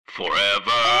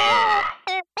Forever.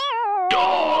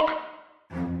 Dog.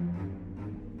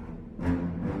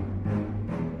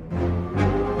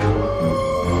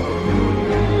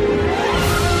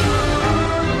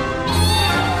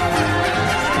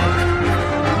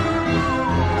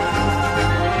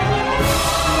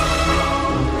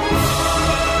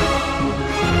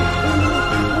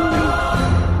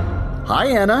 Hi,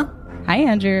 Anna. Hi,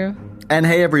 Andrew. And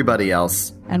hey, everybody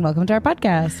else. And welcome to our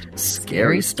podcast.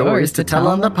 Scary stories to tell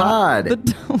on the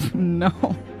pod. Oh, no.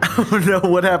 Oh, no.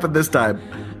 What happened this time?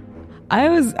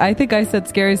 I think I said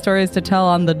scary stories to tell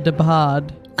on the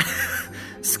pod.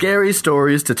 Scary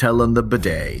stories to tell on the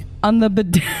bidet. On the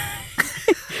bidet.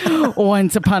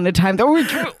 Once upon a time.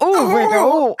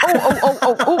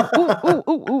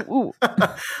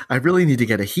 I really need to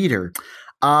get a heater.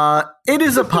 It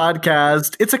is a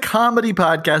podcast. It's a comedy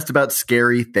podcast about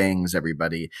scary things,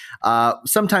 everybody.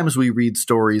 Sometimes we read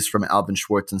stories from Alvin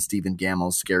Schwartz and Stephen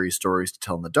Gammell's Scary Stories to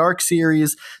Tell in the Dark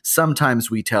series.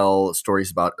 Sometimes we tell stories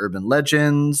about urban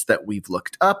legends that we've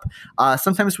looked up.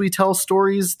 Sometimes we tell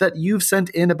stories that you've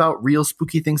sent in about real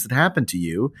spooky things that happened to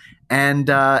you. And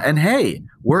hey,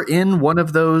 we're in one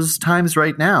of those times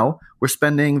right now. We're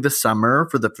spending the summer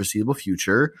for the foreseeable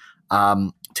future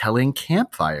telling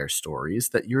campfire stories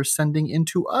that you're sending in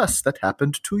to us that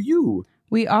happened to you.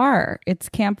 We are. It's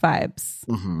camp vibes.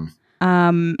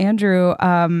 Mm-hmm. Andrew,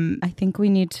 I think we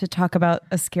need to talk about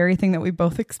a scary thing that we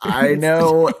both experienced. I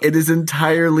know. It is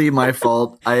entirely my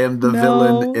fault. I am the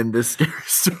villain in this scary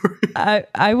story.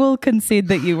 I will concede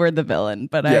that you were the villain,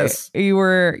 but yes. You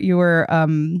were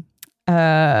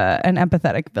an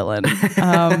empathetic villain.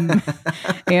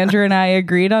 Andrew and I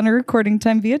agreed on a recording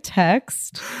time via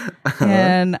text,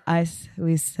 and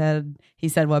he said,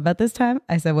 "What about this time?"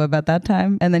 I said, "What about that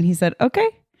time?" And then he said, "Okay."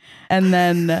 And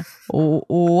then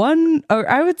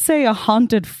I would say a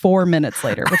haunted 4 minutes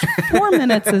later, which 4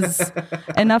 minutes is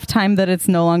enough time that it's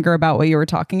no longer about what you were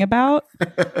talking about,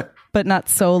 but not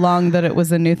so long that it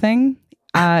was a new thing.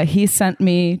 He sent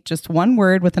me just one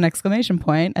word with an exclamation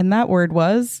point, and that word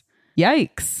was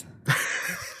yikes.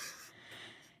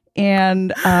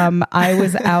 And I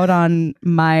was out on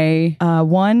my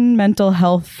one mental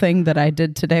health thing that I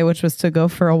did today, which was to go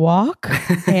for a walk.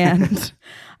 And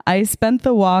I spent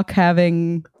the walk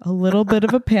having a little bit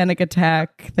of a panic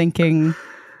attack, thinking,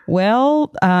 well,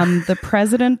 the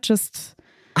president just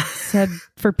said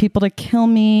for people to kill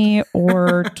me,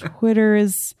 or Twitter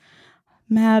is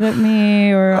mad at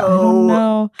me, or I don't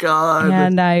know. God.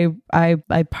 And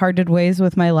I parted ways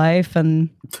with my life, and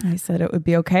I said it would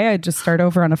be okay. I'd just start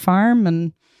over on a farm,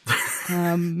 and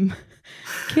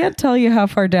can't tell you how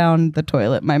far down the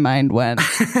toilet my mind went.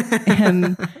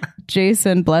 And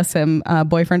Jason, bless him,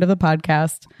 boyfriend of the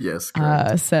podcast, yes,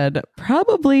 said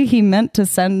probably he meant to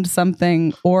send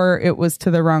something, or it was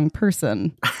to the wrong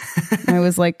person. I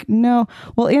was like, no.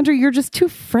 Well, Andrew, you're just too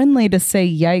friendly to say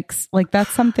yikes. Like,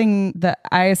 that's something that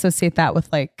I associate that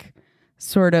with, like,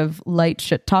 sort of light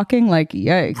shit talking, like,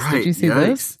 yikes. Right, did you see yikes.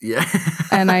 this? Yeah.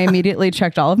 And I immediately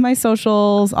checked all of my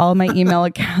socials, all of my email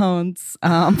accounts,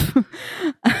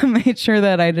 made sure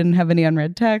that I didn't have any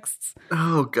unread texts.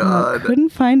 Oh, God.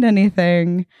 Couldn't find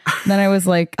anything. Then I was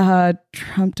like,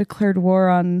 Trump declared war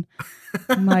on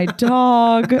my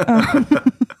dog.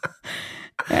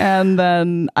 And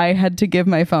then I had to give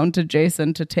my phone to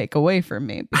Jason to take away from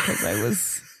me because I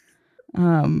was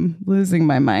losing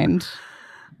my mind.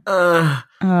 I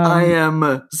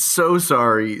am so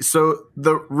sorry. So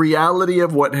the reality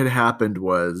of what had happened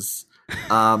was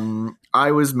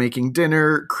I was making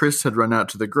dinner. Chris had run out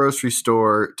to the grocery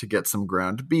store to get some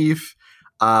ground beef.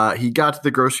 He got to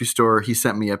the grocery store. He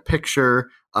sent me a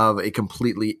picture of a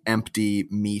completely empty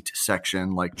meat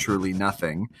section, like truly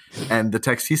nothing. And the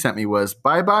text he sent me was,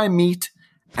 "Bye-bye, meat."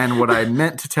 And what I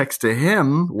meant to text to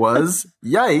him was,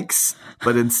 "Yikes."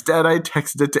 But instead I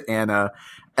texted it to Anna.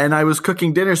 And I was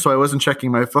cooking dinner, so I wasn't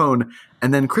checking my phone.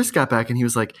 And then Chris got back and he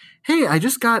was like, "Hey, I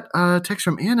just got a text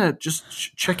from Anna,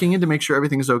 just checking in to make sure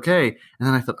everything's okay." And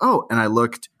then I thought, oh, and I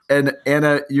looked. And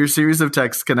Anna, your series of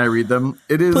texts, can I read them?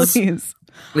 It is. Please.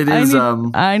 It is.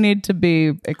 I need to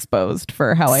be exposed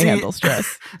for how I handle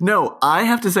stress. No, I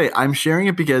have to say, I'm sharing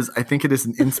it because I think it is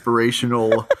an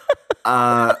inspirational.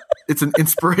 It's an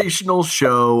inspirational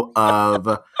show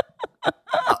of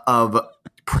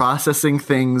processing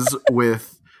things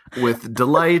with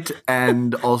delight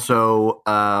and also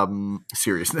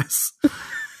seriousness.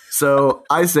 So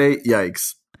I say,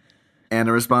 yikes.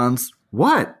 Anna responds,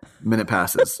 "What?" Minute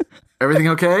passes. "Everything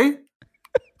okay?"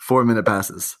 4 minute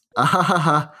passes.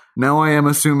 Now I am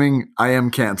assuming I am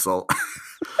cancel.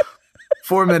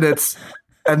 4 minutes.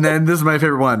 And then this is my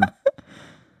favorite one.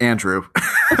 Andrew.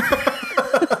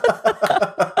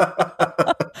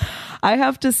 I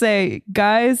have to say,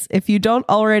 guys, if you don't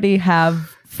already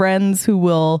have friends who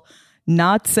will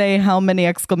not say how many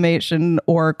exclamation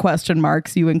or question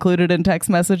marks you included in text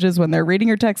messages when they're reading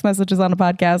your text messages on a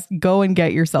podcast, go and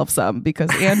get yourself some, because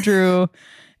Andrew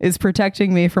is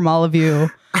protecting me from all of you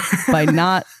by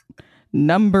not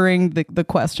numbering the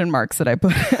question marks that I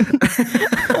put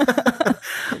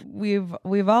in.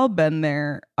 We've all been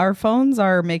there. Our phones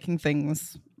are making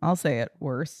things, I'll say it,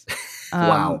 worse.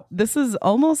 Wow. This is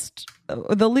almost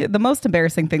the most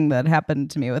embarrassing thing that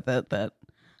happened to me with it that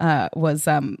was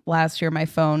last year. My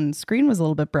phone screen was a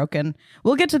little bit broken.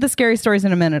 We'll get to the scary stories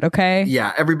in a minute, okay?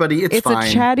 Yeah, everybody, it's fine.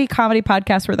 It's a chatty comedy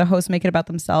podcast where the hosts make it about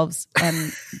themselves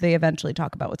and they eventually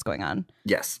talk about what's going on.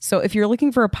 Yes. So if you're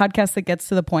looking for a podcast that gets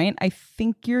to the point, I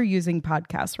think you're using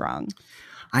podcasts wrong.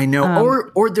 I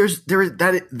know, or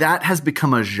that has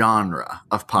become a genre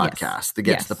of podcasts, the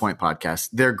Get to the Point podcast.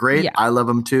 They're great. Yeah. I love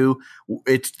them too.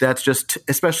 That's just,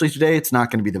 especially today, it's not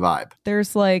going to be the vibe.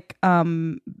 There's like,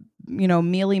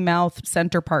 mealy mouthed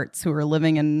center parts who are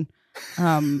living in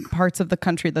parts of the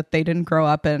country that they didn't grow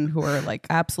up in, who are like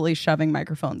absolutely shoving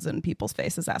microphones in people's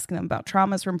faces, asking them about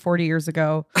traumas from 40 years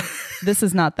ago. This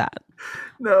is not that.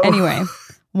 No. Anyway.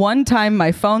 One time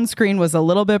my phone screen was a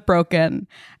little bit broken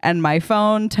and my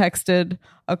phone texted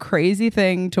a crazy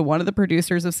thing to one of the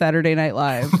producers of Saturday Night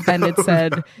Live. And it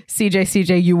said,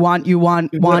 CJ, you want.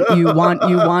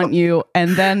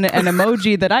 And then an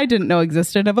emoji that I didn't know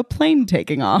existed of a plane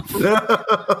taking off.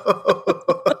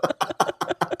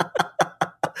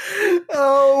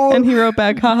 Oh. And he wrote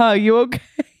back, haha, you okay?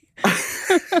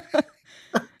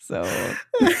 So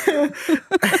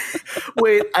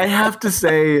wait, I have to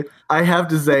say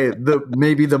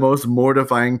maybe the most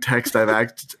mortifying text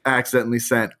I've accidentally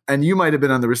sent, and you might have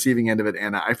been on the receiving end of it,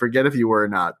 Anna. I forget if you were or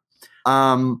not.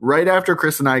 Right after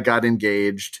Chris and I got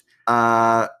engaged,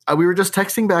 we were just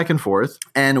texting back and forth,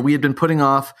 and we had been putting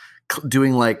off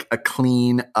doing like a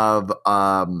clean of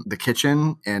the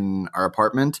kitchen in our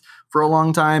apartment for a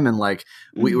long time, and like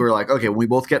we were like, okay, when we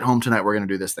both get home tonight, we're gonna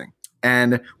do this thing.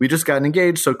 And we just got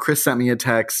engaged. So Chris sent me a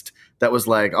text that was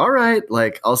like, all right,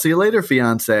 like, I'll see you later,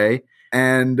 fiance.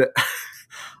 And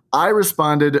I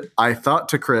responded, I thought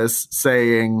to Chris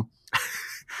saying,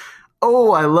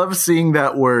 oh, I love seeing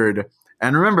that word.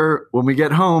 And remember, when we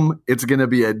get home, it's going to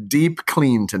be a deep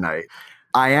clean tonight.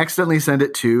 I accidentally sent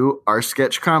it to our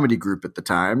sketch comedy group at the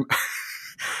time.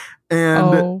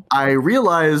 And I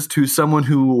realized, to someone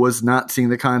who was not seeing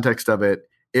the context of it,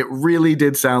 it really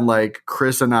did sound like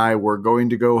Chris and I were going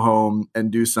to go home and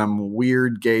do some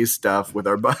weird gay stuff with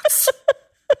our butts.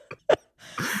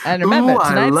 And remember,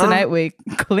 tonight's the night we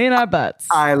clean our butts.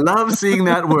 I love seeing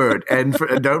that word. And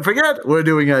don't forget, we're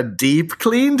doing a deep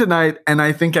clean tonight. And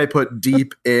I think I put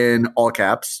deep in all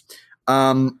caps.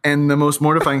 And the most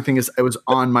mortifying thing is I was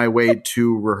on my way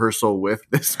to rehearsal with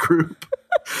this group.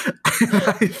 And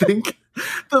I think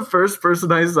the first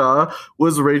person I saw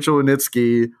was Rachel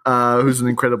Winitsky, who's an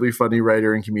incredibly funny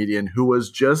writer and comedian, who was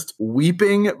just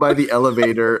weeping by the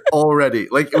elevator already.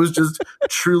 Like, it was just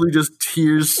truly just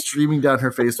tears streaming down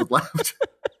her face with laughter.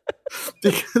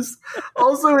 Because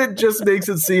also it just makes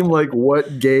it seem like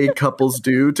what gay couples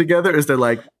do together is they're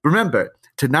like, remember,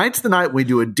 tonight's the night we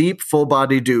do a deep full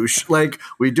body douche. Like,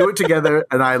 we do it together,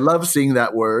 and I love seeing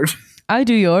that word. I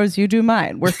do yours, you do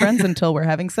mine. We're friends until we're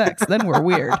having sex. Then we're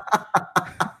weird.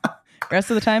 Rest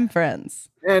of the time, friends.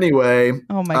 Anyway,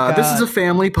 oh my God. This is a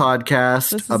family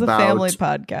podcast about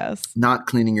not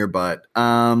cleaning your butt.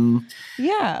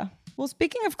 Yeah. Well,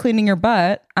 speaking of cleaning your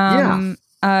butt,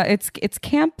 it's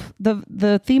camp.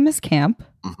 The theme is camp.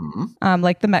 Mm-hmm.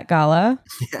 Like the Met Gala.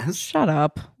 Yes. Shut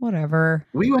up. Whatever.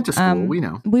 We went to school. We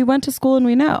know. We went to school and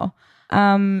we know.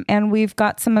 And we've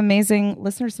got some amazing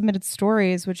listener submitted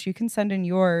stories, which you can send in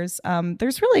yours.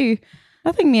 There's really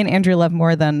nothing me and Andrew love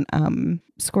more than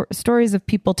stories of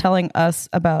people telling us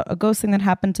about a ghost thing that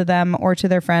happened to them or to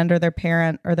their friend or their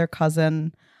parent or their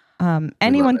cousin.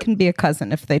 Anyone can be a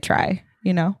cousin if they try,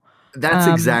 you know? That's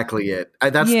exactly it.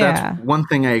 That's one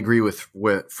thing I agree with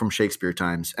from Shakespeare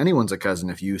times. Anyone's a cousin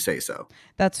if you say so.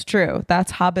 That's true.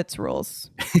 That's Hobbit's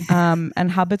rules. And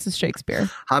Hobbits is Shakespeare.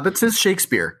 Hobbits is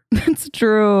Shakespeare. That's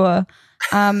true.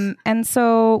 And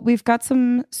so we've got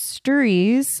some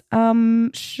stories. Who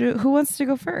wants to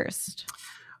go first?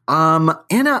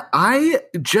 Anna, I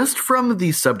just from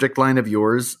the subject line of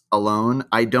yours alone,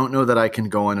 I don't know that I can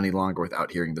go on any longer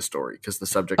without hearing the story because the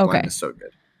subject line is so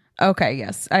good. Okay,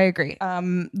 yes, I agree.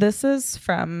 This is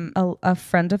from a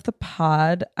friend of the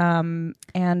pod, and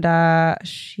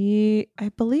she, I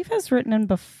believe, has written in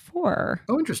before.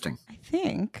 Oh, interesting. I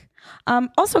think.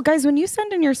 Also, guys, when you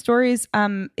send in your stories,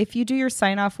 if you do your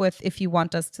sign off with if you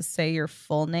want us to say your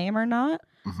full name or not,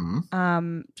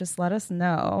 just let us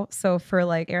know. So for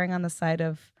like erring on the side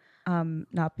of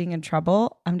not being in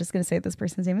trouble, I'm just going to say this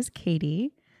person's name is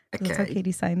Katie. Okay. That's how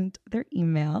Katie signed their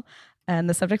email. And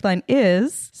the subject line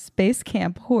is Space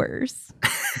Camp Horrors.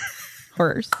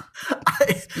 Horrors.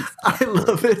 I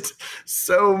love it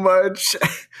so much.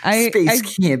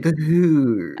 Space Camp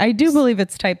Horrors. I do believe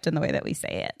it's typed in the way that we say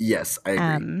it. Yes, I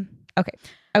agree. Okay.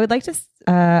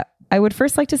 I would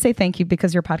first like to say thank you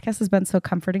because your podcast has been so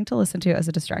comforting to listen to as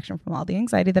a distraction from all the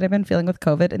anxiety that I've been feeling with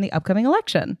COVID and the upcoming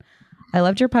election. I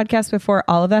loved your podcast before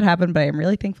all of that happened, but I am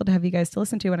really thankful to have you guys to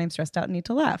listen to when I'm stressed out and need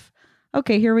to laugh.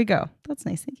 Okay, here we go. That's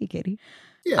nice. Thank you, Katie.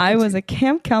 Yeah, I was a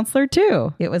camp counselor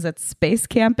too. It was at Space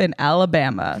Camp in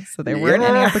Alabama. So there weren't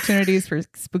any opportunities for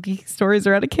spooky stories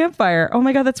around a campfire. Oh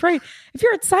my God, that's right. If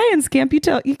you're at science camp, you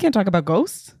can't talk about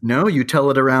ghosts. No, you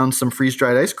tell it around some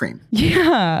freeze-dried ice cream.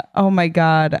 Yeah. Oh my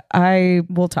God.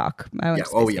 We'll talk.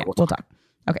 We'll talk.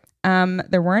 Okay.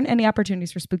 There weren't any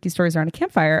opportunities for spooky stories around a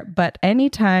campfire, but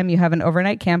anytime you have an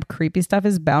overnight camp, creepy stuff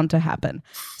is bound to happen.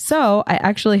 So I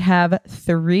actually have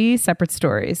 3 separate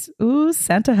stories. Ooh,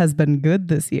 Santa has been good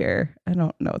this year. I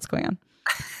don't know what's going on.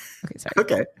 Okay, sorry.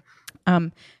 Okay.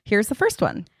 Here's the first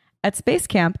one. At Space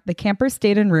Camp, the campers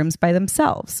stayed in rooms by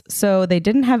themselves. So they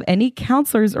didn't have any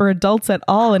counselors or adults at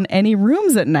all in any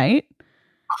rooms at night.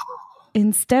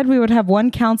 Instead, we would have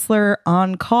one counselor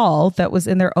on call that was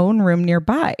in their own room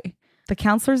nearby. The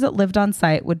counselors that lived on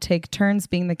site would take turns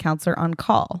being the counselor on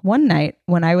call. One night,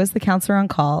 when I was the counselor on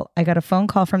call, I got a phone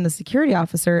call from the security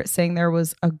officer saying there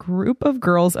was a group of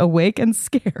girls awake and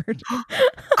scared.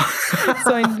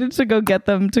 So I needed to go get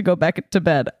them to go back to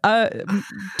bed.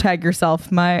 Tag yourself.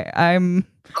 Oh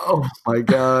my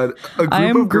God! A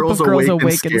group of girls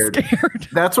awake and scared.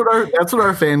 That's what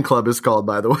our fan club is called,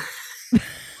 by the way.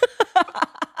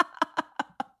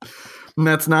 And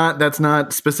that's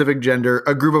not specific gender.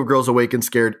 A group of girls awake and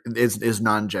scared is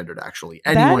non-gendered. Actually,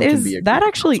 anyone can be. That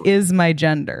actually is my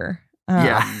gender.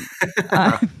 Yeah,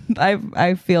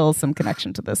 I feel some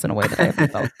connection to this in a way that I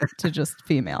haven't felt to just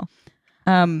female.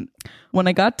 When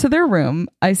I got to their room,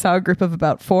 I saw a group of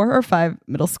about 4 or 5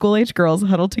 middle school age girls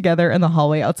huddled together in the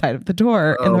hallway outside of the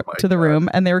door to the room,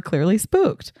 and they were clearly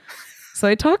spooked. So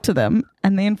I talked to them,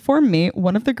 and they informed me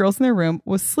one of the girls in their room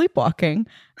was sleepwalking,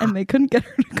 and they couldn't get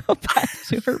her to go back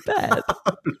to her bed.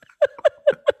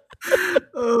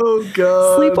 Oh,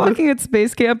 God. Sleepwalking at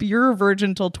Space Camp, you're a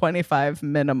virgin till 25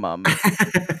 minimum.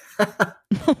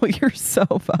 Oh, you're so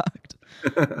fucked.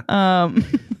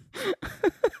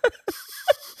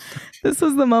 This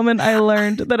was the moment I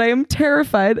learned that I am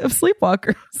terrified of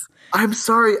sleepwalkers. I'm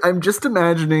sorry. I'm just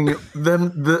imagining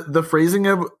them. The phrasing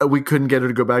of "we couldn't get her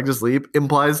to go back to sleep"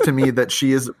 implies to me that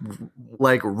she is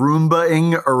like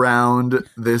Roombaing around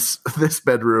this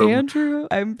bedroom. Andrew,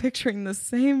 I'm picturing the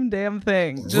same damn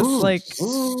thing. Just like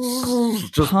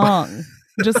Pong.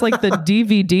 Just like the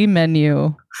DVD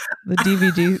menu. The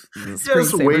DVD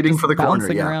just waiting for the corner.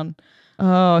 Yeah. Around.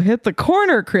 Oh, hit the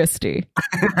corner, Christy.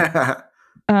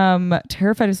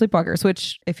 Terrified of sleepwalkers,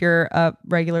 which if you're a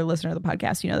regular listener of the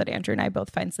podcast, you know that Andrew and I both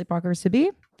find sleepwalkers to be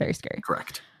very scary.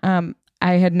 Correct. I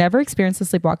had never experienced a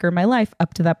sleepwalker in my life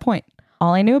up to that point.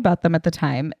 All I knew about them at the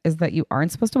time is that you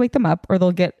aren't supposed to wake them up or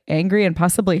they'll get angry and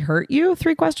possibly hurt you.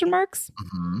 3 question marks.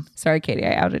 Mm-hmm. Sorry, Katie,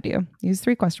 I outed you. Use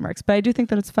 3 question marks, but I do think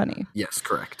that it's funny. Yes,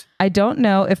 correct. I don't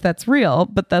know if that's real,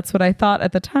 but that's what I thought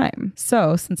at the time.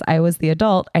 So since I was the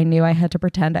adult, I knew I had to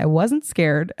pretend I wasn't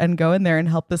scared and go in there and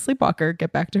help the sleepwalker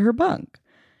get back to her bunk.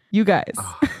 You guys,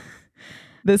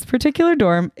 this particular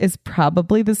dorm is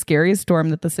probably the scariest dorm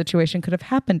that the situation could have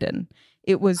happened in.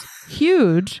 It was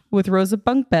huge with rows of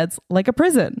bunk beds like a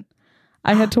prison.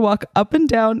 I had to walk up and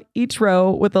down each row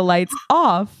with the lights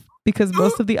off because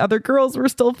most of the other girls were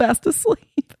still fast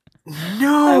asleep.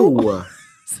 No.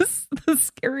 This is the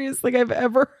scariest thing I've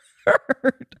ever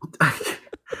heard.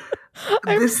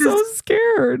 I'm so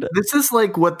scared. This is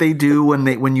like what they do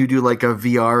when you do like a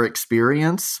VR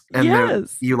experience and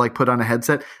you like put on a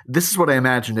headset. This is what I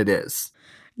imagine it is.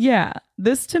 Yeah,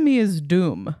 this to me is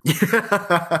Doom.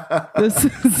 This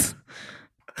is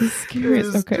the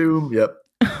scariest. Okay. Doom. Yep.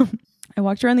 I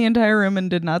walked around the entire room and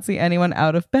did not see anyone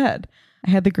out of bed. I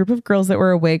had the group of girls that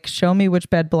were awake show me which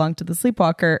bed belonged to the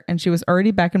sleepwalker, and she was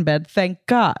already back in bed, thank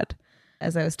God.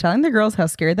 As I was telling the girls how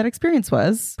scary that experience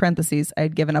was, parentheses, I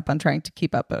had given up on trying to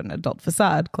keep up an adult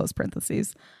facade, close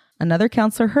parentheses, another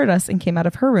counselor heard us and came out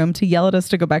of her room to yell at us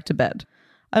to go back to bed.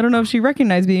 I don't know if she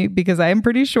recognized me because I am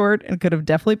pretty short and could have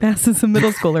definitely passed as a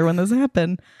middle schooler when this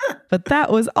happened, but that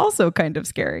was also kind of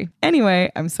scary. Anyway,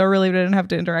 I'm so relieved I didn't have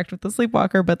to interact with the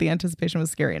sleepwalker, but the anticipation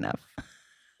was scary enough.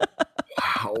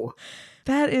 Wow.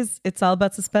 It's all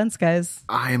about suspense, guys.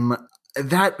 I'm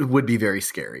That would be very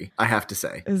scary, I have to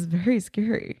say. It was very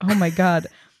scary. Oh my God.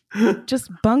 Just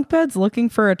bunk beds looking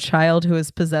for a child who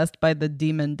is possessed by the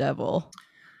demon devil.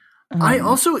 I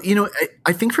also,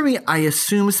 I think for me, I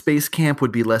assume space camp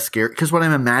would be less scary because what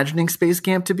I'm imagining space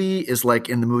camp to be is like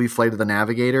in the movie Flight of the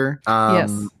Navigator,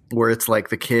 yes. where it's like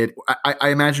the kid. I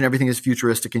imagine everything is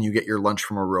futuristic and you get your lunch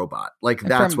from a robot. Like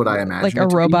that's what I imagine. Like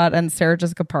a robot and Sarah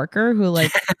Jessica Parker, who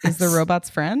like is the robot's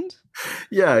friend.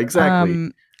 Yeah,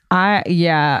 exactly.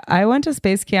 I went to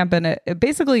space camp and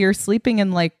basically you're sleeping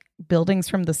in like buildings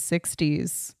from the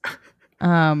 60s.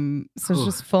 So it's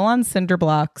just full on cinder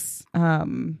blocks.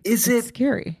 Is it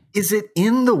scary? Is it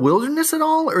in the wilderness at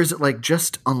all, or is it like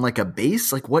just on like a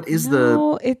base? Like what is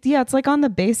it's like on the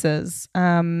bases.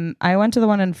 I went to the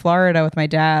one in Florida with my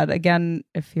dad. Again,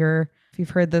 if you've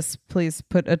heard this, please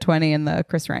put a 20 in the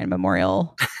Chris Ryan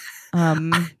Memorial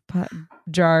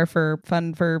jar for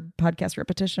fun for podcast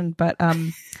repetition. But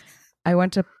I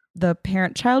went to the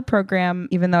parent-child program,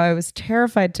 even though I was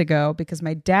terrified to go because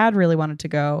my dad really wanted to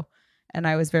go. And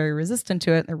I was very resistant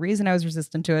to it. And the reason I was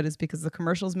resistant to it is because the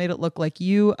commercials made it look like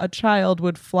you, a child,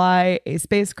 would fly a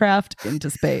spacecraft into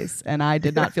space. And I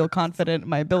did not feel confident in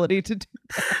my ability to do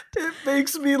that. It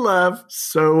makes me laugh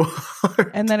so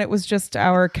hard. And then it was just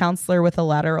our counselor with a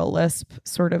lateral lisp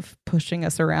sort of pushing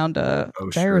us around a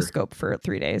gyroscope for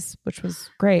 3 days, which was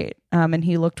great. And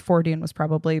he looked 40 and was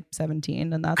probably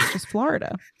 17. And that's just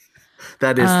Florida.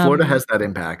 That is, Florida has that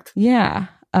impact. Yeah.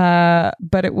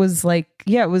 But it was like,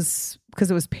 it was because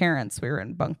it was parents. We were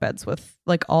in bunk beds with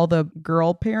like all the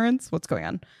girl parents. What's going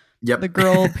on? Yep. The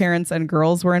girl parents and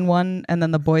girls were in one, and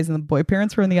then the boys and the boy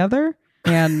parents were in the other.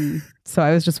 And so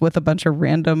I was just with a bunch of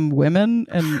random women,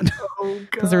 and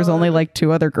because there was only like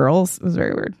 2 other girls. It was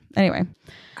very weird. Anyway.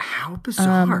 How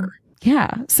bizarre.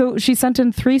 Yeah. So she sent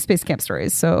in 3 space camp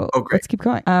stories. So let's keep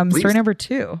going. Story number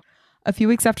 2. A few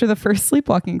weeks after the first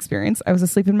sleepwalking experience, I was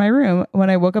asleep in my room when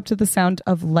I woke up to the sound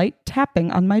of light tapping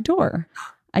on my door.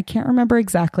 I can't remember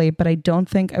exactly, but I don't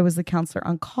think I was the counselor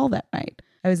on call that night.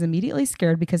 I was immediately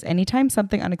scared because anytime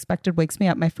something unexpected wakes me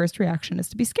up, my first reaction is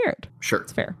to be scared. Sure.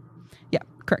 It's fair. Yeah,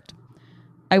 correct.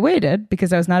 I waited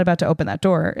because I was not about to open that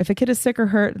door. If a kid is sick or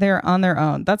hurt, they are on their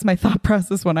own. That's my thought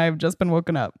process when I've just been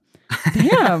woken up.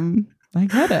 Damn, I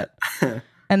get it.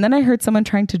 And then I heard someone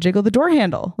trying to jiggle the door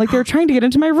handle, like they were trying to get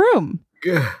into my room.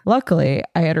 Luckily,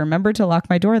 I had remembered to lock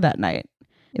my door that night.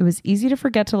 It was easy to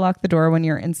forget to lock the door when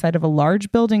you're inside of a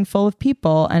large building full of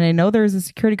people, and I know there was a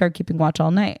security guard keeping watch all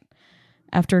night.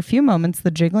 After a few moments,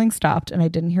 the jiggling stopped and I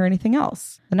didn't hear anything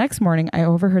else. The next morning, I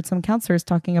overheard some counselors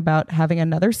talking about having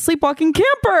another sleepwalking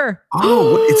camper.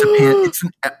 Oh,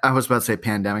 I was about to say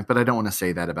pandemic, but I don't want to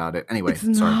say that about it. Anyway, it's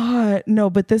sorry. Not. No,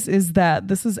 but this is that.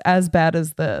 This is as bad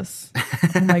as this.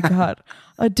 Oh my God.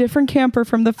 A different camper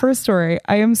from the first story.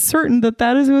 I am certain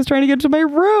that is who was trying to get into my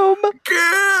room.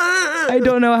 I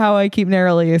don't know how I keep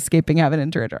narrowly escaping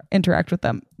having to interact with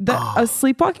them. A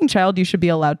sleepwalking child you should be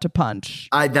allowed to punch.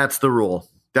 That's the rule.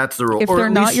 That's the rule. If they're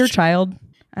not your child,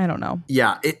 I don't know.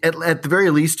 Yeah. At the very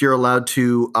least, you're allowed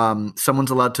to, someone's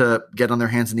allowed to get on their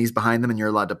hands and knees behind them and you're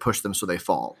allowed to push them so they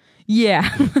fall. Yeah.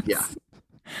 Yeah.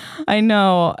 I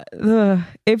know.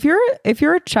 If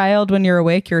you're a child when you're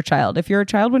awake, you're a child. If you're a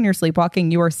child when you're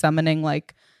sleepwalking, you are summoning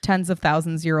like tens of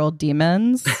thousands year old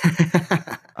demons.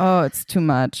 Oh, it's too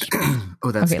much.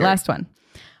 Oh, that's okay. scary. Last one.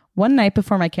 One night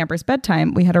before my camper's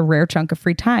bedtime, we had a rare chunk of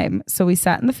free time. So we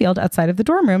sat in the field outside of the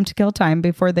dorm room to kill time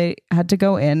before they had to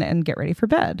go in and get ready for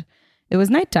bed. It was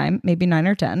nighttime, maybe 9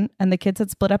 or 10, and the kids had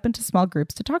split up into small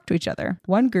groups to talk to each other.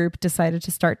 One group decided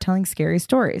to start telling scary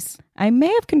stories. I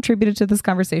may have contributed to this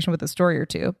conversation with a story or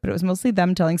two, but it was mostly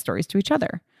them telling stories to each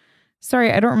other.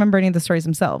 Sorry, I don't remember any of the stories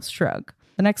themselves. Shrug.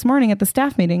 The next morning at the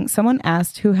staff meeting, someone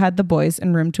asked who had the boys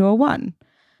in room 201.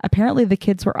 Apparently, the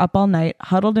kids were up all night,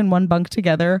 huddled in one bunk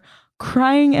together,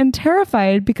 crying and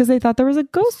terrified because they thought there was a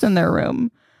ghost in their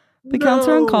room. The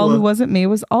counselor on call, who wasn't me,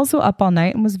 was also up all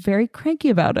night and was very cranky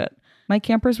about it. My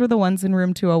campers were the ones in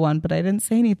room 201, but I didn't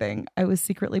say anything. I was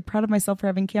secretly proud of myself for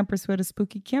having campers who had a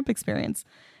spooky camp experience.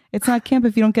 It's not camp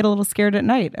if you don't get a little scared at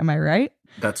night. Am I right?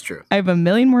 That's true. I have a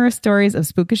million more stories of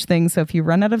spookish things. So if you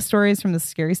run out of stories from the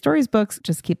Scary Stories books,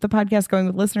 just keep the podcast going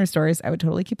with listener stories. I would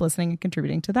totally keep listening and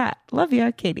contributing to that. Love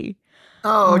ya, Katie.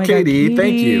 Oh, Katie, God,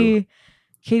 thank you.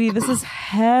 Katie, this is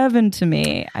heaven to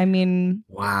me. I mean,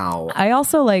 wow. I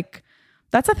also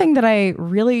that's a thing that I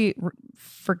really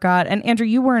forgot. And Andrew,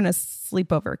 you were in a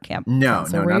sleepover camp. No,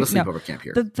 counselor, not were a you? sleepover camp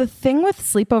here. The thing with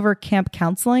sleepover camp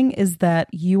counseling is that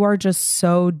you are just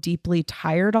so deeply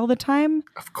tired all the time.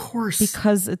 Of course.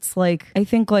 Because it's like, I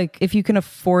think like if you can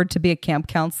afford to be a camp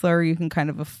counselor, you can kind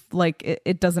of like,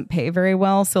 it doesn't pay very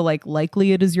well. So like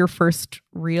likely it is your first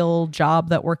real job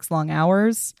that works long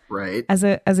hours. Right. As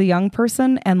a young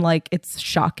person. And like, it's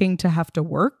shocking to have to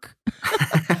work.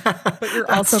 But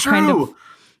you're also kind of,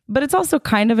 but it's also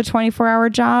kind of a 24-hour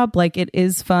job. Like it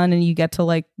is fun and you get to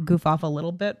like goof off a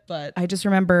little bit. But I just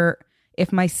remember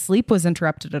if my sleep was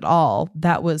interrupted at all,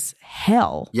 that was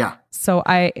hell. Yeah. So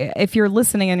if you're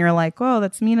listening and you're like, oh,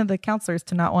 that's mean of the counselors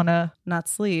to not want to not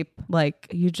sleep. Like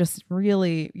you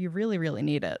really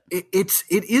need it. It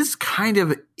is kind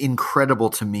of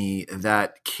incredible to me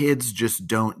that kids just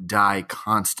don't die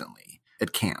constantly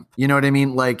at camp. You know what I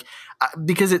mean? Like,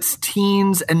 because it's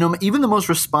teens, and even the most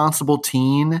responsible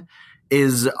teen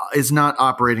is not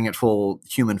operating at full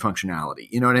human functionality.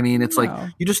 You know what I mean? It's like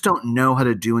you just don't know how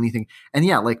to do anything. And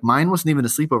yeah, like mine wasn't even a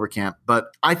sleepover camp,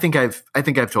 but I think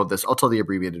I've told this. I'll tell the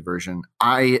abbreviated version.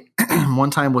 I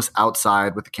one time was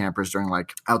outside with the campers during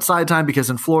like outside time, because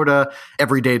in Florida,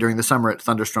 every day during the summer it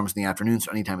thunderstorms in the afternoon.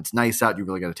 So anytime it's nice out, you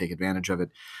really got to take advantage of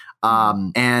it.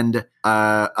 And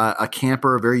a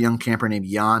camper, a very young camper named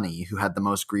Yanni, who had the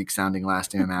most Greek sounding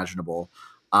last name imaginable.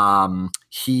 A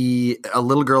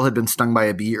little girl had been stung by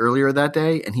a bee earlier that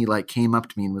day, and he like came up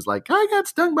to me and was like, I got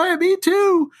stung by a bee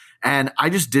too. And I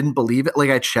just didn't believe it.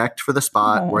 Like I checked for the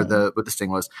spot where the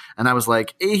sting was, and I was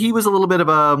like, he was a little bit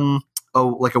of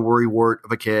like a worrywart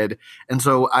of a kid. And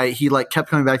so he like kept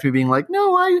coming back to me being like,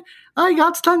 no, I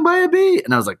got stung by a bee.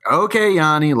 And I was like, okay,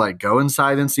 Yanni, like go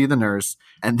inside and see the nurse.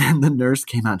 And then the nurse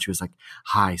came out and she was like,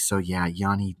 hi, so yeah,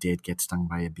 Yanni did get stung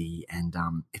by a bee. And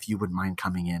if you wouldn't mind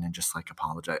coming in and just like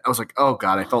apologize. I was like, oh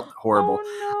God, I felt horrible.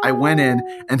 Oh, no. I went in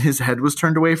and his head was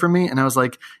turned away from me. And I was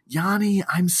like, Yanni,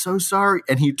 I'm so sorry.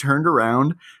 And he turned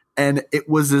around and it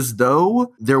was as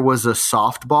though there was a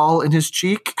softball in his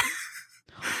cheek.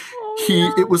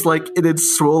 It was like it had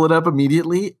swollen up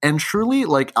immediately, and truly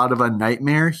like out of a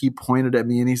nightmare, he pointed at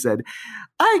me and he said,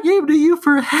 I gave to you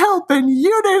for help and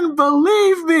you didn't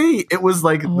believe me. It was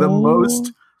like the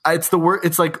most, it's the worst.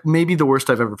 It's like maybe the worst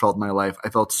I've ever felt in my life. I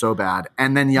felt so bad.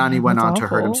 And then Yanni went on to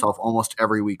hurt himself almost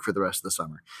every week for the rest of the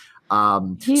summer.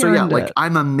 So yeah, like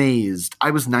I'm amazed.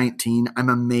 I was 19. I'm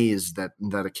amazed that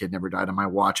a kid never died on my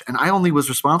watch. And I only was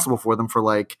responsible for them for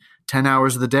like 10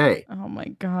 hours of the day. Oh my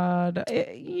God.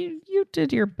 You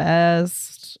did your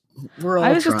best.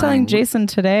 I was just telling Jason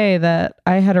today that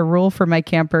I had a rule for my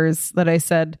campers that I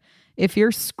said, if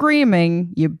you're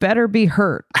screaming, you better be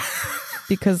hurt.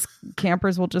 Because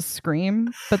campers will just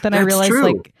scream. But then I realized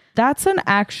like that's an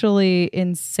actually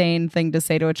insane thing to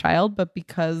say to a child. But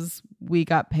because we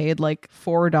got paid like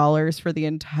 $4 for the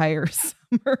entire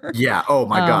summer. Yeah. Oh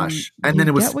my gosh. And then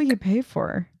it was get what you pay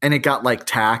for. And it got like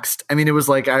taxed. I mean, it was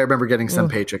like I remember getting some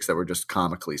paychecks that were just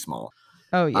comically small.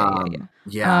 Oh, yeah.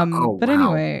 Yeah. But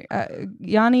anyway,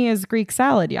 Yanni is Greek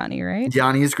salad, Yanni, right?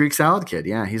 Yanni is Greek salad kid.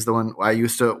 Yeah. He's the one I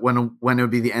used to, when it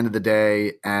would be the end of the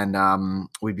day and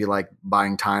we'd be like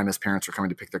buying time as parents were coming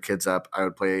to pick their kids up, I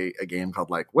would play a game called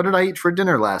like, what did I eat for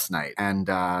dinner last night? And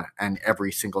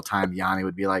every single time Yanni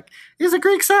would be like, is it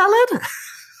Greek salad?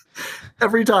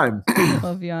 Every time. I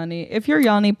love Yanni. If you're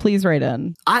Yanni, please write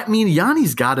in. I mean,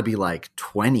 Yanni's got to be like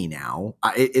 20 now,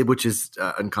 which is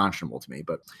unconscionable to me.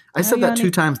 But I said that Yanni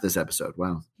 2 times this episode.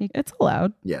 Wow. It's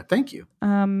allowed. Yeah, thank you.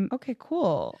 Okay,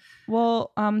 cool.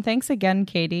 Well, thanks again,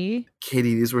 Katie.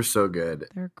 Katie, these were so good.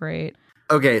 They're great.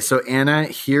 Okay, so Anna,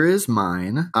 here is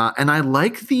mine. And I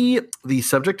like the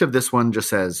subject of this one just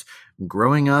says,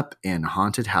 growing up in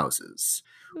haunted houses.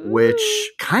 Which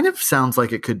kind of sounds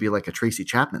like it could be like a Tracy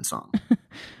Chapman song.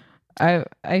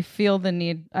 I feel the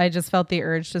need. I just felt the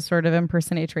urge to sort of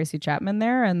impersonate Tracy Chapman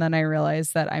there. And then I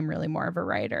realized that I'm really more of a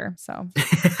writer. So,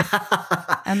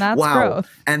 and that's growth.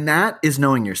 And that is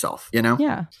knowing yourself, you know?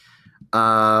 Yeah.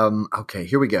 Okay,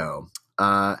 here we go.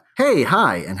 Hey,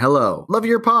 hi, and hello. Love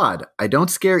your pod. I don't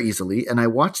scare easily, and I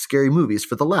watch scary movies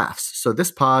for the laughs. So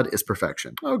this pod is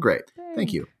perfection. Oh, great.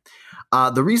 Thank you.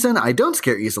 The reason I don't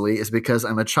scare easily is because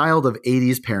I'm a child of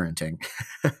 80s parenting.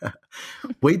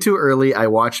 Way too early, I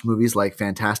watched movies like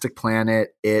Fantastic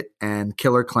Planet, It, and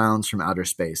Killer Clowns from Outer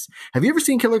Space. Have you ever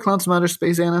seen Killer Clowns from Outer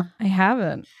Space, Anna? I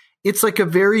haven't. It's like a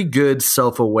very good,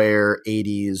 self-aware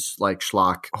 80s like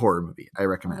schlock horror movie. I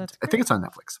recommend. I think it's on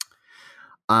Netflix.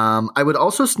 I would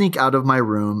also sneak out of my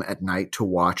room at night to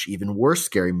watch even worse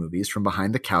scary movies from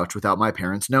behind the couch without my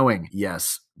parents knowing.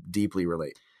 Yes, deeply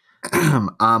relate.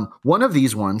 One of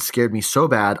these ones scared me so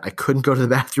bad I couldn't go to the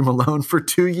bathroom alone for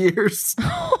 2 years.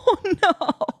 Oh no.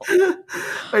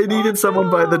 I needed someone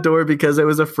by the door because I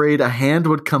was afraid a hand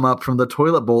would come up from the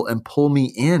toilet bowl and pull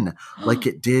me in like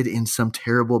it did in some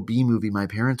terrible B movie my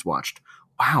parents watched.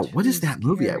 Wow, what is that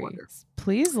movie, I wonder?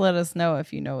 Please let us know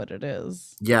if you know what it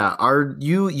is. Yeah,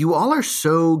 you all are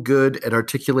so good at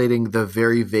articulating the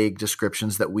very vague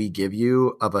descriptions that we give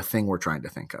you of a thing we're trying to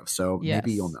think of. So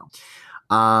maybe you'll know.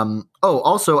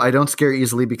 Also, I don't scare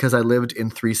easily because I lived in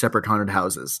 3 separate haunted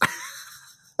houses.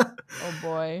 Oh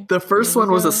boy. The first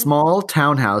one was a small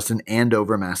townhouse in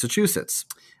Andover, Massachusetts.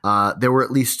 There were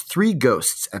at least 3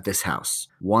 ghosts at this house.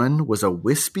 One was a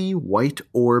wispy white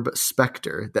orb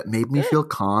specter that made me feel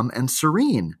calm and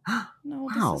serene. No,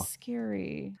 Wow. this is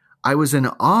scary. I was in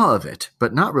awe of it,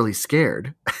 but not really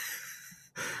scared.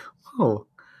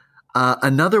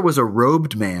 Another was a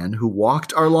robed man who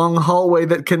walked our long hallway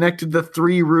that connected the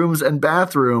 3 rooms and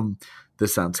bathroom.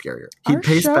 This sounds scarier. He'd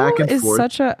pace back and forth.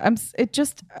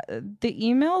 The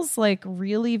emails like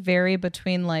really vary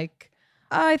between like,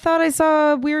 I thought I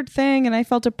saw a weird thing and I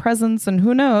felt a presence and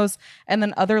who knows. And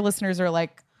then other listeners are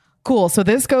like, cool. So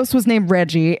this ghost was named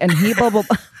Reggie and he blah, blah,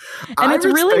 blah. And it's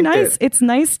really nice. It's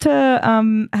nice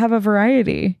to have a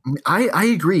variety. I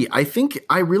agree. I think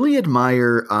I really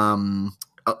admire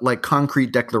like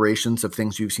concrete declarations of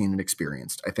things you've seen and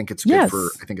experienced. I think it's good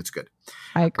I think it's good.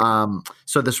 I agree.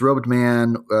 So this robed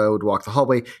man would walk the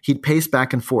hallway. He'd pace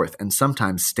back and forth and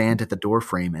sometimes stand at the door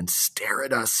frame and stare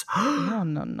at us.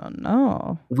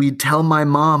 No. We'd tell my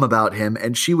mom about him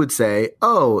and she would say,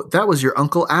 "Oh, that was your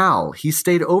Uncle Al. He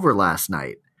stayed over last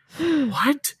night."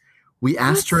 What? We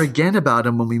asked her again about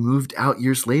him when we moved out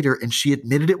years later, and she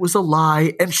admitted it was a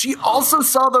lie, and she also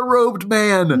saw the robed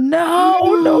man.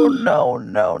 No.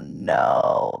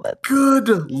 That's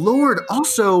Good Lord.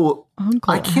 Also,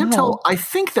 Uncle I can't Al. tell. I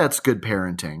think that's good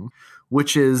parenting,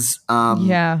 which is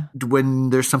when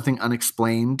there's something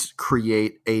unexplained,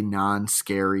 create a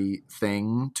non-scary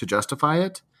thing to justify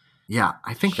it. Yeah,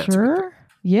 I think that's sure.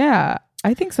 Yeah,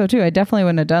 I think so too. I definitely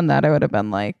wouldn't have done that. I would have been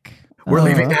like, we're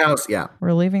leaving the house. Yeah.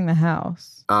 We're leaving the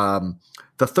house.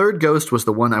 The third ghost was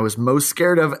the one I was most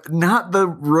scared of, not the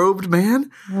robed man.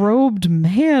 Robed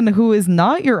man who is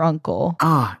not your uncle.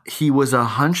 He was a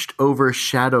hunched over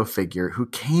shadow figure who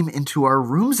came into our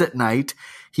rooms at night.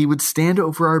 He would stand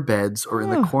over our beds or in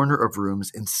the corner of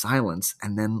rooms in silence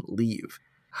and then leave.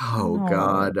 Oh,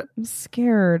 God. I'm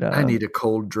scared. I need a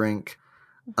cold drink.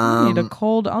 I need a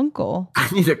cold uncle. I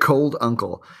need a cold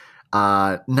uncle.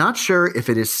 Not sure if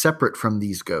it is separate from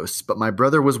these ghosts, but my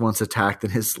brother was once attacked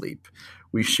in his sleep.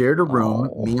 We shared a room,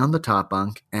 me on the top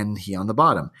bunk and he on the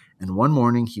bottom. And one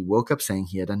morning he woke up saying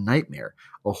he had a nightmare.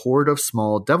 A horde of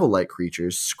small devil-like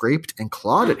creatures scraped and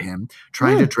clawed at him,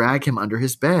 trying to drag him under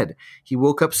his bed. He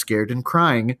woke up scared and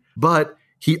crying, but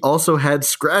he also had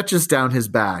scratches down his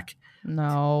back.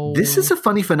 No. This is a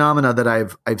funny phenomena that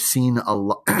I've seen a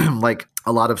lot, like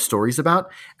a lot of stories about,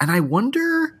 and I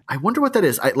wonder what that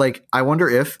is. I wonder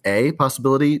if A,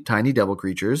 possibility tiny devil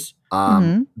creatures,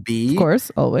 B, of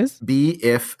course, always. B,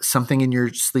 if something in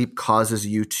your sleep causes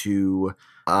you to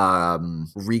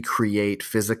recreate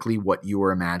physically what you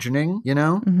were imagining, you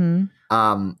know?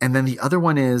 Mm-hmm. And then the other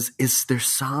one is there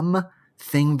some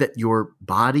thing that your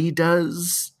body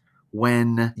does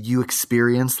when you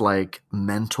experience like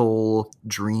mental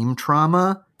dream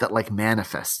trauma that like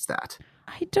manifests that?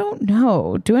 I don't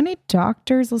know. Do any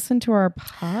doctors listen to our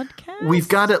podcast? We've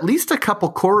got at least a couple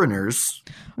coroners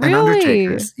and Really?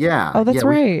 undertakers. Yeah. Oh, that's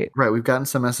right. Right. We've gotten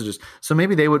some messages. So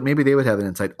maybe they would have an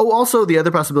insight. Oh, also the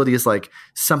other possibility is like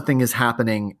something is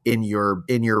happening in your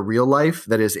real life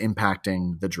that is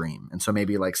impacting the dream. And so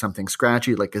maybe like something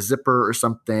scratchy, like a zipper or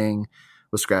something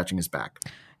was scratching his back.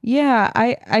 Yeah,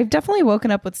 I've definitely woken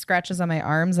up with scratches on my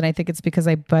arms, and I think it's because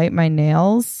I bite my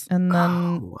nails, and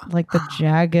then like the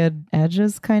jagged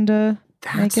edges kind of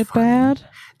make it bad.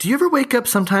 Do you ever wake up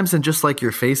sometimes and just like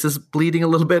your face is bleeding a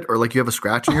little bit, or like you have a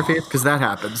scratch on your face? Because that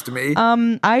happens to me.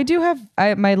 I do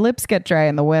have my lips get dry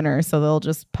in the winter, so they'll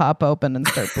just pop open and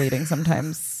start bleeding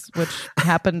sometimes, which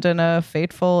happened in a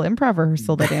fateful improv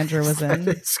rehearsal that Andrew was in.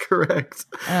 That's correct.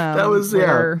 That was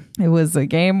It was a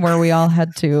game where we all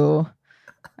had to.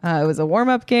 It was a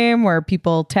warm-up game where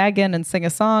people tag in and sing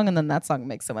a song, and then that song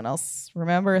makes someone else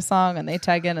remember a song, and they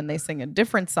tag in and they sing a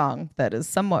different song that is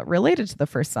somewhat related to the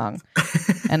first song.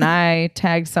 And I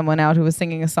tagged someone out who was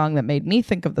singing a song that made me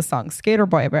think of the song Skater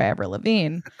Boy by Avril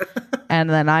Lavigne. And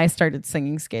then I started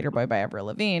singing Skater Boy by Avril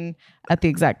Lavigne at the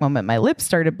exact moment my lips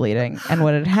started bleeding. And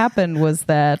what had happened was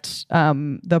that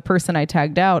the person I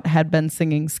tagged out had been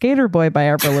singing Skater Boy by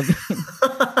Avril Lavigne.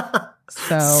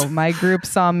 So my group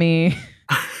saw me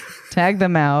tag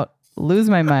them out, lose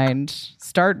my mind,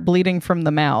 start bleeding from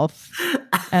the mouth,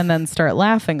 and then start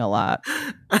laughing a lot.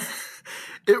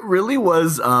 It really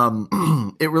was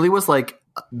like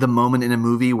the moment in a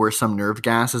movie where some nerve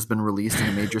gas has been released in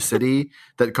a major city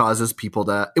that causes people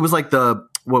to. It was like the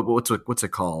what's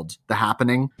it called? The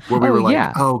Happening, where we were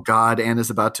like, oh God, Anna's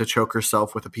about to choke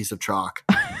herself with a piece of chalk.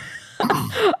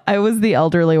 I was the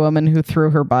elderly woman who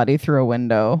threw her body through a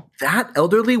window. That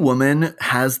elderly woman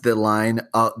has the line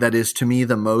that is to me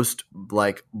the most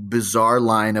like bizarre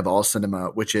line of all cinema,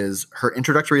 which is her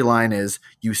introductory line is,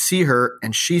 you see her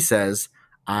and she says,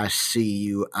 I see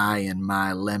you eyeing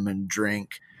my lemon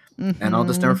drink. Mm-hmm. And I'll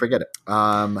just never forget it.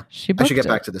 I should get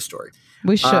back to this story.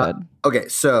 We should. Okay,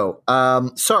 so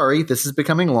sorry, this is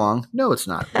becoming long. No, it's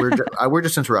not. We're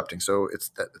just interrupting, so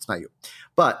it's not you.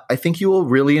 But I think you will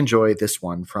really enjoy this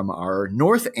one from our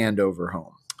North Andover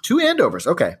home. 2 Andovers,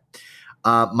 okay.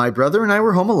 My brother and I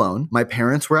were home alone. My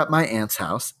parents were at my aunt's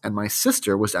house, and my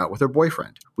sister was out with her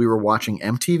boyfriend. We were watching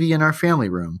MTV in our family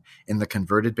room in the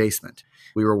converted basement.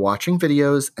 We were watching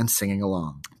videos and singing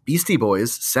along. Beastie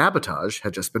Boys' Sabotage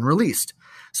had just been released.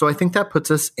 So I think that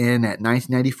puts us in at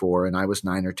 1994, and I was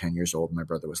 9 or 10 years old. My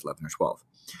brother was 11 or 12.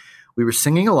 We were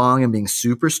singing along and being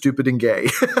super stupid and gay.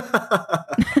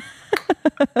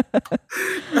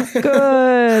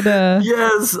 Good.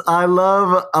 Yes, I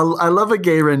love a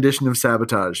gay rendition of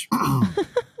Sabotage.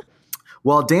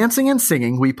 While dancing and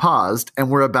singing, we paused and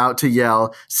were about to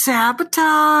yell,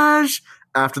 Sabotage!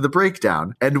 After the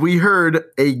breakdown, and we heard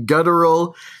a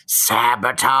guttural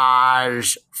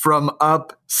sabotage from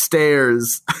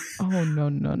upstairs. Oh,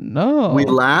 no. We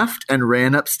laughed and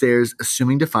ran upstairs,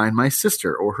 assuming to find my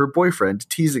sister or her boyfriend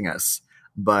teasing us.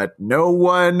 But no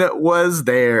one was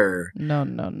there. No.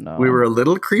 We were a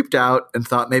little creeped out and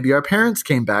thought maybe our parents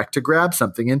came back to grab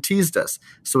something and teased us.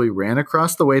 So we ran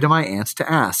across the way to my aunt's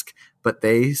to ask, but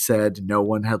they said no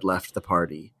one had left the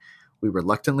party. We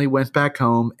reluctantly went back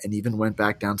home and even went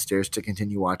back downstairs to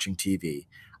continue watching TV.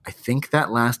 I think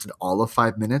that lasted all of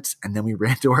 5 minutes, and then we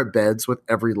ran to our beds with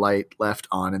every light left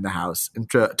on in the house and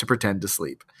to pretend to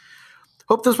sleep.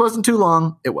 Hope this wasn't too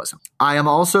long. It wasn't. I am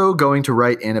also going to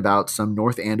write in about some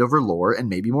North Andover lore and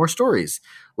maybe more stories,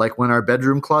 like when our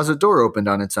bedroom closet door opened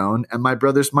on its own and my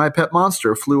brother's My Pet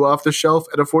Monster flew off the shelf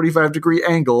at a 45-degree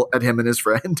angle at him and his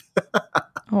friend.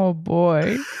 Oh,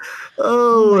 boy.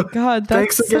 Oh my God.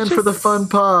 Thanks again for the fun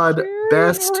pod.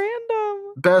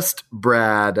 Best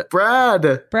Brad.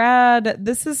 Brad,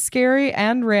 this is scary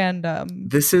and random.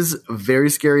 This is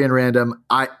very scary and random.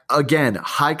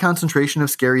 High concentration of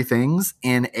scary things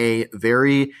in a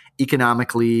very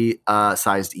economically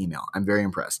sized email. I'm very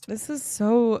impressed. This is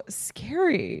so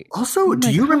scary. Also,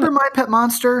 do you remember My Pet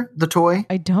Monster, the toy?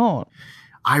 I don't.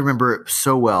 I remember it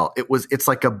so well. It's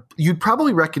like you'd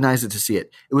probably recognize it to see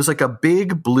it. It was like a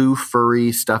big blue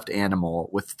furry stuffed animal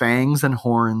with fangs and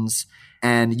horns,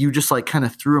 and you just like kind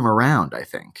of threw him around, I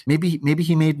think. Maybe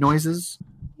he made noises.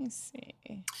 Let me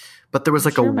see. But there was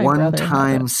like a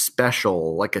one-time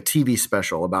special, like a TV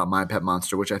special about My Pet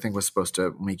Monster, which I think was supposed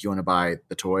to make you want to buy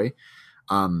the toy.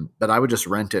 But I would just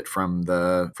rent it from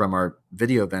our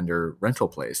video vendor rental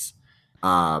place.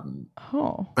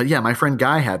 But yeah, my friend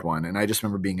Guy had one, and I just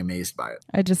remember being amazed by it.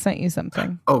 I just sent you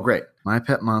something. Oh, great. My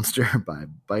Pet Monster by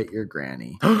Bite Your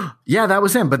Granny. Yeah, that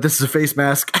was him, but this is a face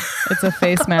mask. It's a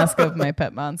face mask of My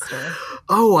Pet Monster.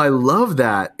 Oh, I love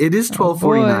that. It is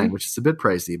 $12.49, which is a bit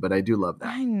pricey, but I do love that.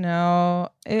 I know.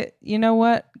 You know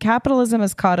what? Capitalism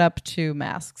has caught up to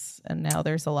masks, and now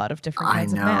there's a lot of different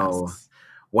kinds of masks.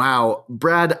 Wow.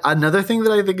 Brad, another thing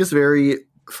that I think is very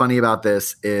funny about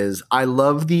this is I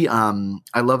love the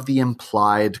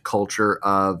implied culture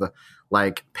of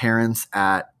like parents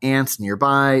at aunts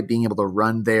nearby being able to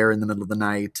run there in the middle of the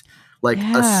night,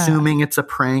 assuming it's a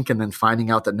prank and then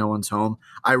finding out that no one's home.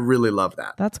 I really love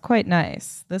that. That's quite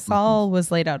nice. This all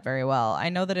was laid out very well. I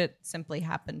know that it simply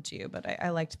happened to you, but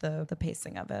I liked the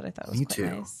pacing of it. I thought it was quite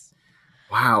nice.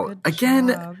 Wow. Good Again,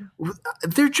 job.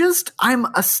 I'm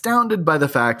astounded by the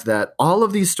fact that all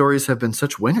of these stories have been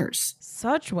such winners.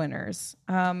 Such winners.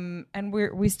 And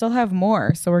we still have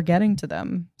more, so we're getting to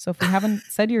them. So if we haven't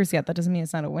said yours yet, that doesn't mean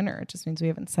it's not a winner. It just means we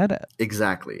haven't said it.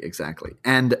 Exactly.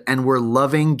 And we're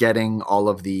loving getting all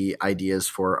of the ideas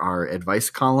for our advice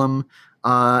column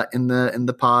in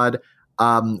the pod.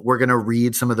 We're going to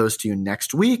read some of those to you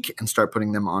next week and start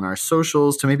putting them on our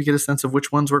socials to maybe get a sense of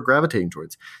which ones we're gravitating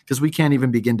towards, because we can't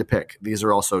even begin to pick. These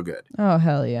are all so good. Oh,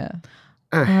 hell yeah.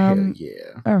 Oh, hell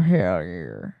yeah. Oh, hell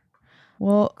yeah.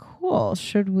 Well, cool.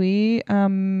 Should we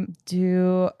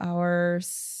do our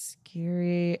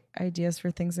scary ideas for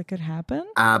things that could happen?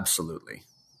 Absolutely.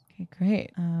 Okay,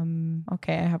 great.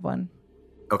 Okay, I have one.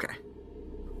 Okay.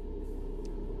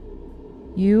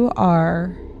 You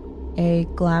are a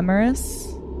glamorous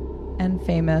and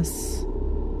famous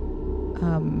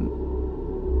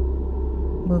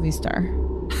movie star.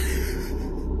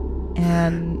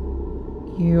 And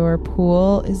your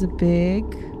pool is a big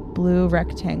blue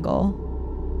rectangle.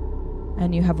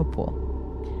 And you have a pool.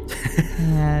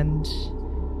 And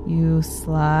you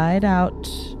slide out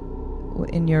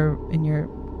in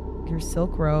your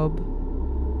silk robe.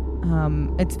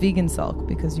 It's vegan silk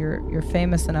because you're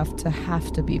famous enough to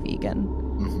have to be vegan.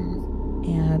 Mm-hmm.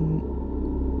 And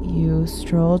you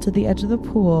stroll to the edge of the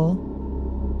pool,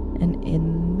 and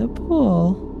in the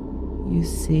pool you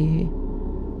see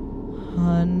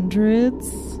hundreds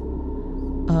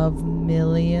of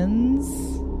millions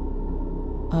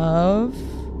of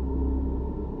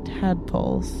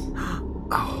tadpoles.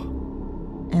 Oh.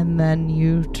 And then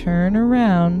you turn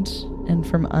around, and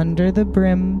from under the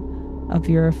brim of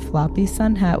your floppy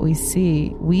sun hat, we see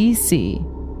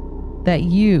that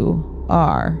you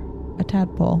are a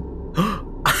tadpole.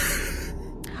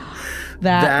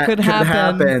 That could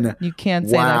happen. You can't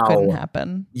say that couldn't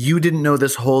happen. You didn't know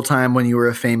this whole time when you were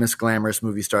a famous, glamorous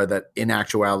movie star that in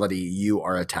actuality you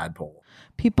are a tadpole.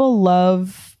 People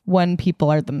love when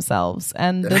people are themselves,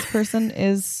 and this person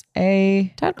is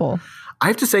a tadpole. I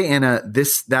have to say, Anna,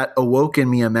 that awoke in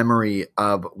me a memory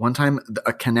of one time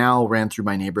a canal ran through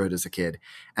my neighborhood as a kid,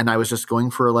 and I was just going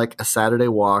for like a Saturday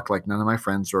walk, like none of my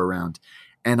friends were around.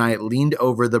 And I leaned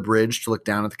over the bridge to look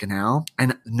down at the canal.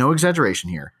 And no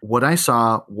exaggeration here. What I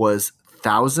saw was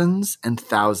thousands and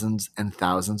thousands and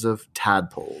thousands of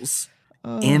tadpoles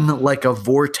in like a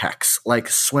vortex, like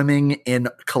swimming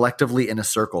collectively in a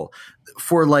circle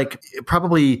for like it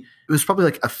was probably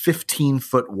like a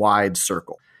 15-foot wide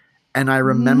circle. And I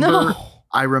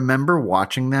remember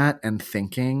watching that and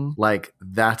thinking like,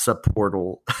 that's a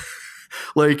portal.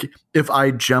 Like if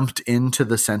I jumped into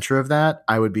the center of that,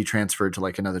 I would be transferred to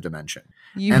like another dimension.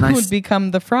 You would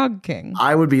become the Frog King.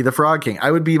 I would be the Frog King. I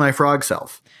would be my frog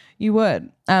self. You would.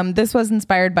 This was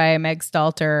inspired by Meg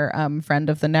Stalter, friend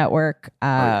of the network,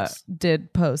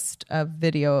 did post a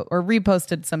video or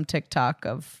reposted some TikTok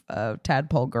of a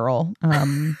tadpole girl.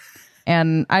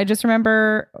 And I just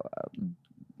remember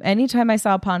anytime I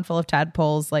saw a pond full of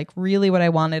tadpoles, like really what I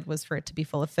wanted was for it to be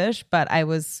full of fish, but I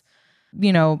was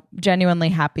genuinely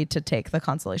happy to take the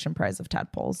consolation prize of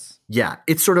tadpoles. Yeah,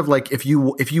 it's sort of like if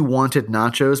you wanted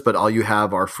nachos, but all you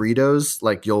have are Fritos,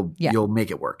 like you'll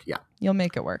make it work. Yeah, you'll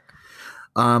make it work.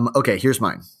 Okay, here's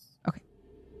mine. Okay,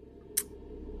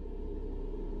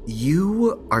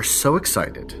 you are so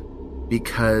excited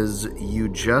because you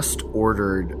just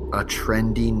ordered a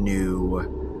trendy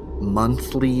new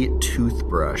monthly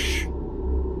toothbrush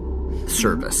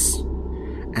service.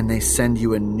 And they send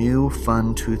you a new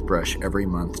fun toothbrush every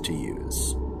month to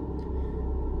use.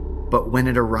 But when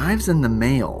it arrives in the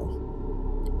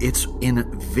mail, it's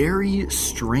in very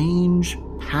strange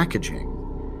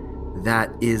packaging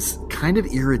that is kind of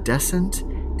iridescent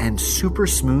and super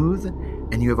smooth,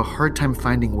 and you have a hard time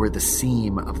finding where the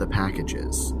seam of the package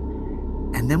is.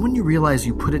 And then when you realize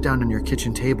you put it down on your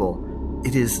kitchen table,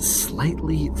 it is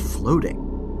slightly floating.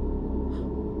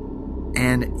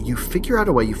 And you figure out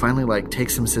a way, you finally like take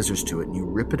some scissors to it and you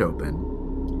rip it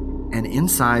open. And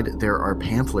inside there are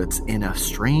pamphlets in a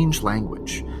strange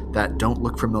language that don't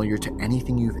look familiar to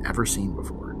anything you've ever seen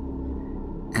before.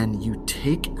 And you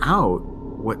take out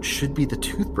what should be the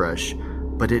toothbrush,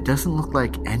 but it doesn't look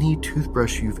like any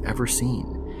toothbrush you've ever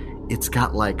seen. It's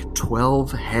got like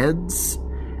 12 heads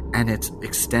and it's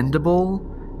extendable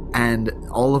and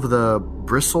all of the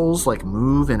bristles like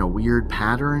move in a weird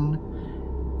pattern.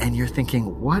 And you're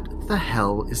thinking, what the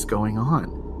hell is going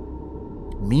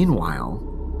on?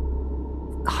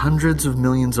 Meanwhile, hundreds of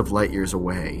millions of light years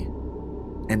away,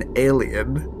 an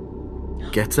alien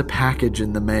gets a package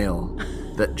in the mail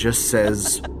that just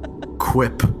says,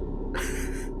 Quip.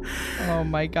 Oh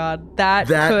my God. That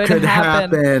could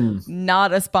happen.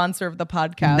 Not a sponsor of the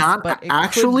podcast. But it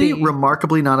actually,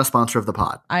 remarkably not a sponsor of the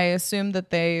pod. I assume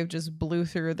that they just blew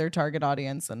through their target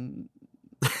audience and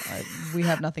we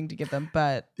have nothing to give them,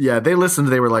 but yeah, they listened.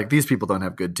 They were like, these people don't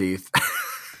have good teeth.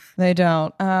 They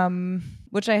don't.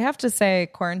 Which I have to say,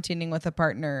 quarantining with a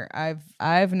partner,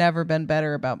 I've never been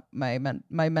better about my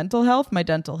mental health, my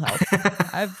dental health.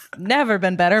 I've never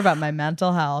been better about my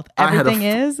mental health. Everything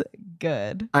is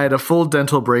good. I had a full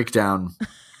dental breakdown.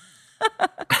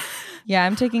 Yeah,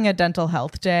 I'm taking a dental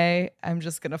health day. I'm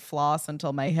just going to floss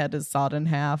until my head is sawed in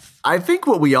half. I think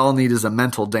what we all need is a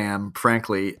mental dam,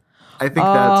 frankly. I think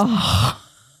that's...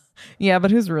 Yeah,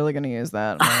 but who's really going to use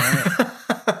that?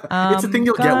 Right? It's a thing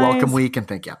you'll get welcome week and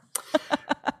think, yeah.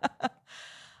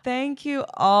 Thank you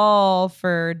all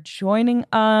for joining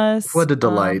us. What a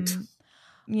delight.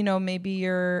 maybe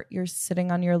you're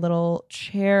sitting on your little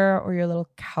chair or your little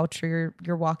couch, or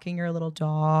you're walking your little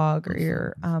dog,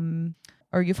 or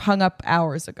or you've hung up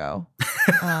hours ago.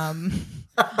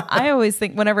 I always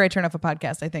think whenever I turn off a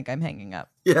podcast, I think I'm hanging up.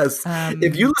 Yes.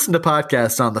 If you listen to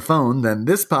podcasts on the phone, then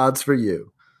this pod's for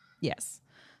you. Yes.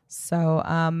 So,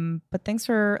 but thanks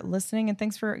for listening, and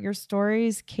thanks for your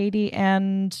stories, Katie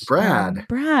and Brad.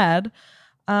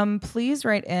 Please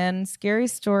write in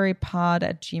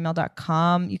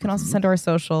scarystorypod@gmail.com. You can also send to our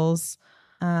socials.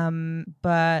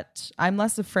 But I'm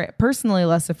personally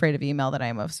less afraid of email than I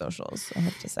am of socials, I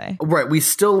have to say. Right. We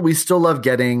still love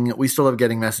getting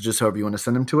messages, however you want to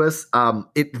send them to us.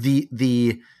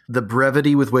 The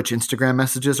brevity with which Instagram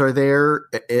messages are there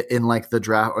in like the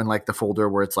draft or in like the folder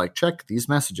where it's like, check these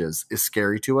messages, is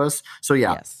scary to us. So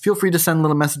yeah, Feel free to send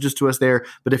little messages to us there.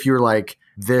 But if you're like,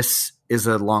 this is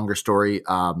a longer story,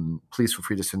 please feel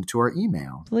free to send it to our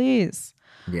email. Please.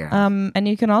 Yeah. And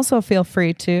you can also feel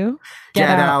free to get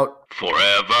out.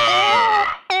 Forever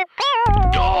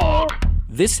Dog.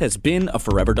 This has been a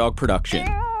Forever Dog production.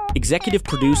 Executive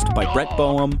produced by Brett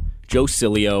Boehm, Joe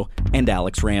Cilio, and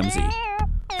Alex Ramsey.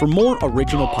 For more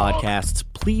original podcasts,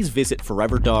 please visit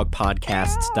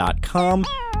foreverdogpodcasts.com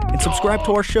and subscribe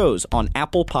to our shows on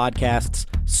Apple Podcasts,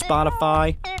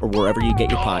 Spotify, or wherever you get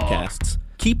your podcasts.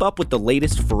 Keep up with the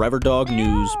latest Forever Dog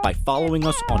news by following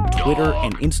us on Twitter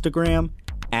and Instagram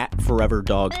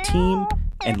 @ForeverDogTeam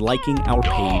and liking our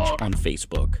page on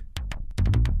Facebook.